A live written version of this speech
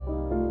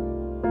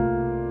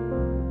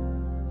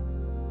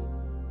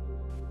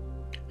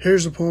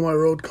Here's a poem I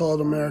wrote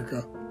called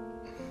America.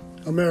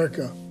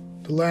 America,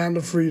 the land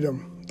of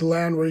freedom, the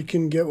land where you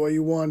can get what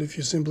you want if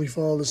you simply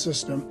follow the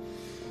system,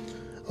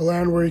 a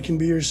land where you can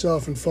be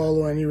yourself and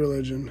follow any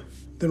religion.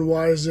 Then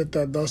why is it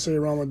that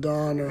Dasai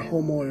Ramadan or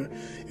Homo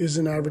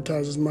isn't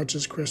advertised as much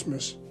as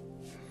Christmas?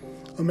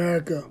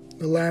 America,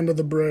 the land of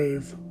the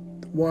brave,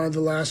 one of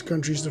the last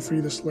countries to free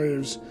the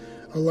slaves,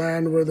 a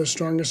land where the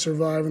strongest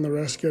survive and the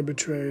rest get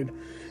betrayed.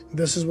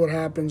 This is what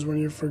happens when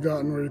you've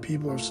forgotten where your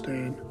people have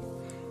stayed.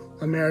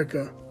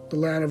 America, the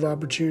land of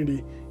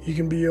opportunity. You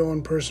can be your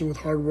own person with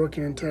hard work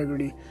and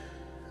integrity.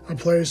 A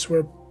place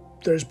where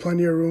there's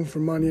plenty of room for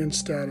money and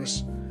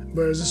status.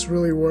 But is this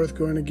really worth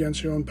going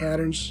against your own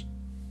patterns?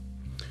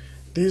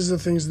 These are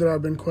the things that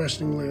I've been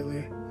questioning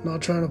lately.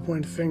 Not trying to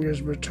point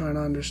fingers, but trying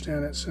to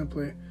understand it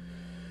simply.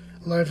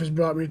 Life has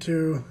brought me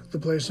to the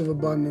place of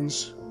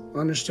abundance.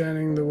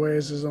 Understanding the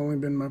ways has only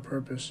been my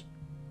purpose.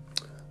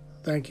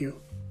 Thank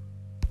you.